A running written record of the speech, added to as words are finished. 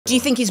Do you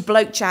think his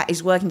bloke chat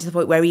is working to the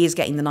point where he is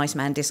getting the nice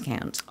man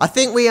discount? I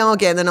think we are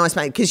getting the nice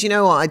man, because you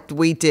know what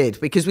we did,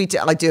 because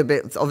I do a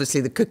bit,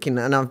 obviously, the cooking,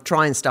 and I'm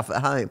trying stuff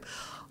at home.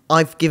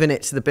 I've given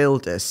it to the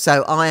builders,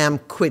 so I am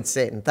quids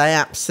in. They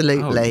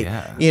absolutely,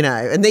 you know,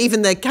 and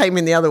even they came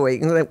in the other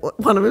week, and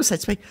one of them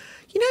said to me,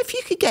 you know, if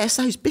you could get us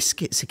those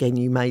biscuits again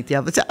you made the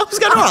other day. I was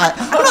going, all right,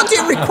 I'm not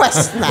doing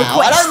requests now.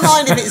 I don't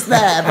mind if it's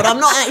there, but I'm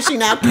not actually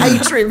now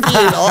catering for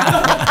you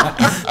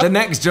lot. The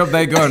next job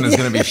they go on is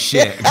going to be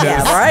shit.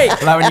 Yeah, right.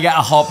 Like when you get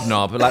a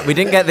hobnob, like we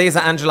didn't get these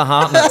at Angela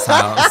Hartnett's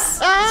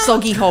house.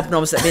 Soggy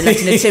hobnobs that have been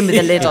left in a tin with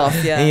the lid off.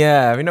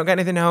 Yeah, we not get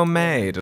anything homemade.